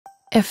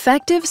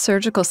Effective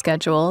surgical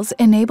schedules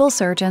enable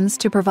surgeons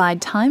to provide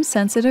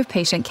time-sensitive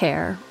patient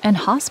care and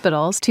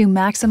hospitals to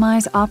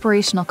maximize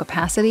operational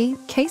capacity,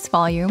 case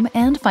volume,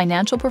 and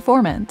financial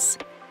performance.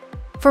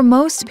 For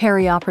most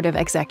perioperative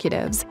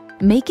executives,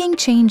 making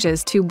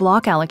changes to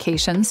block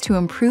allocations to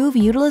improve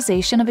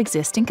utilization of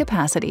existing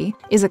capacity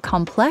is a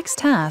complex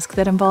task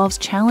that involves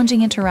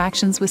challenging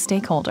interactions with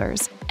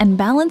stakeholders and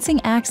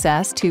balancing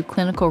access to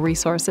clinical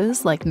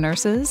resources like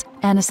nurses,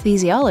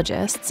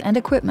 anesthesiologists, and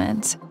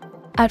equipment.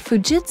 At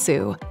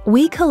Fujitsu,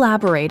 we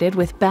collaborated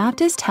with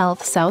Baptist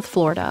Health South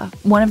Florida,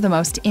 one of the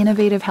most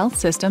innovative health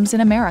systems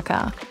in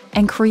America,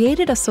 and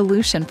created a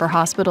solution for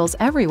hospitals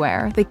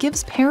everywhere that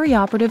gives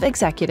perioperative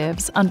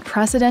executives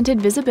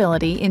unprecedented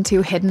visibility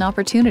into hidden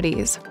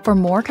opportunities for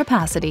more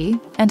capacity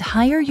and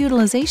higher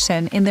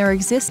utilization in their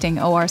existing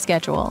OR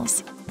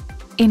schedules.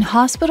 In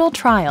hospital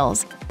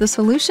trials, the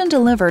solution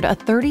delivered a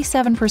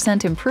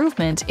 37%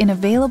 improvement in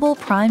available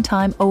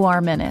prime-time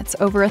OR minutes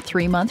over a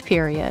 3-month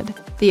period,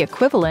 the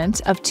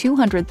equivalent of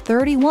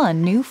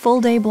 231 new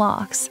full-day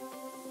blocks.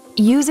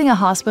 Using a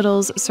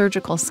hospital's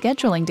surgical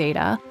scheduling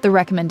data, the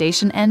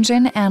recommendation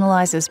engine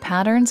analyzes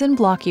patterns in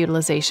block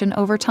utilization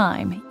over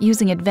time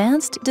using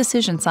advanced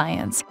decision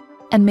science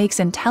and makes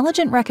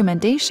intelligent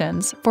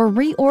recommendations for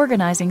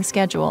reorganizing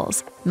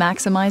schedules,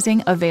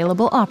 maximizing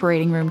available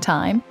operating room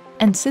time,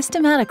 and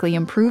systematically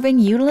improving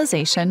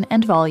utilization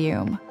and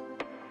volume.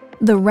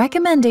 The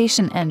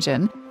recommendation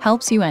engine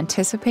helps you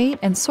anticipate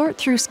and sort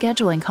through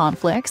scheduling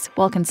conflicts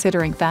while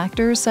considering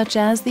factors such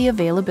as the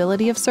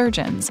availability of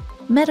surgeons,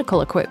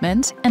 medical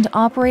equipment, and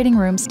operating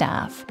room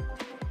staff.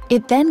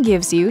 It then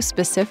gives you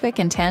specific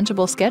and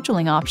tangible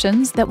scheduling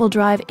options that will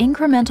drive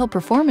incremental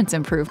performance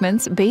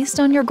improvements based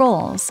on your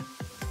goals.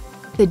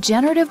 The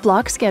Generative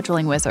Block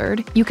Scheduling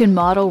Wizard, you can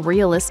model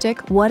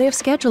realistic what-if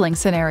scheduling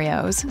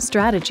scenarios,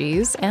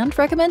 strategies, and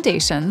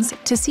recommendations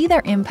to see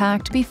their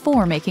impact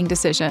before making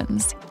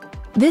decisions.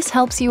 This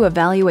helps you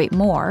evaluate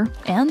more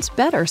and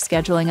better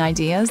scheduling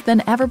ideas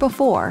than ever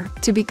before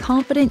to be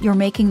confident you're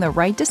making the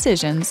right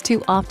decisions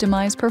to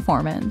optimize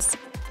performance.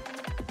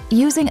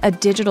 Using a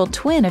digital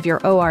twin of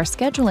your OR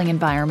scheduling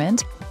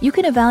environment, you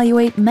can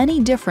evaluate many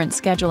different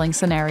scheduling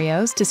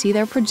scenarios to see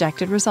their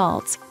projected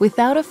results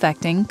without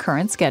affecting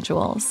current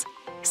schedules.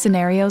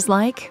 Scenarios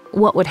like,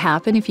 what would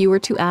happen if you were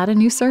to add a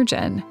new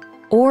surgeon?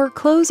 Or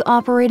close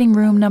operating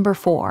room number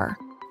 4?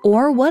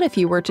 Or what if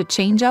you were to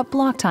change up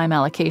block time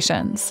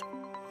allocations?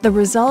 The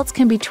results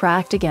can be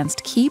tracked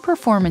against key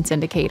performance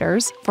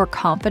indicators for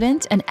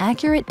confident and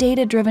accurate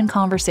data-driven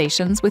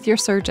conversations with your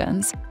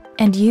surgeons,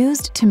 and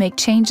used to make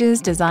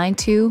changes designed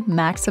to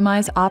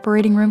maximize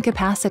operating room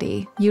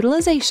capacity,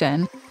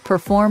 utilization,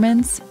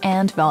 performance,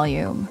 and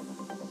volume.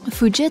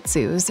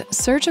 Fujitsu's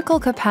Surgical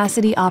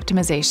Capacity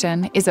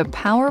Optimization is a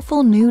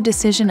powerful new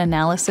decision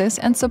analysis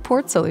and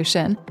support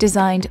solution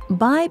designed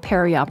by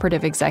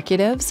perioperative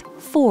executives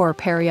for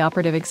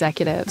perioperative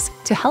executives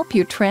to help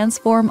you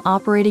transform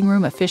operating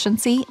room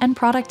efficiency and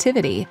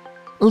productivity,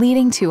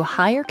 leading to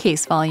higher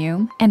case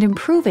volume and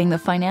improving the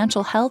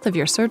financial health of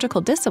your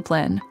surgical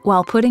discipline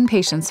while putting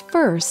patients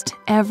first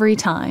every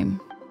time.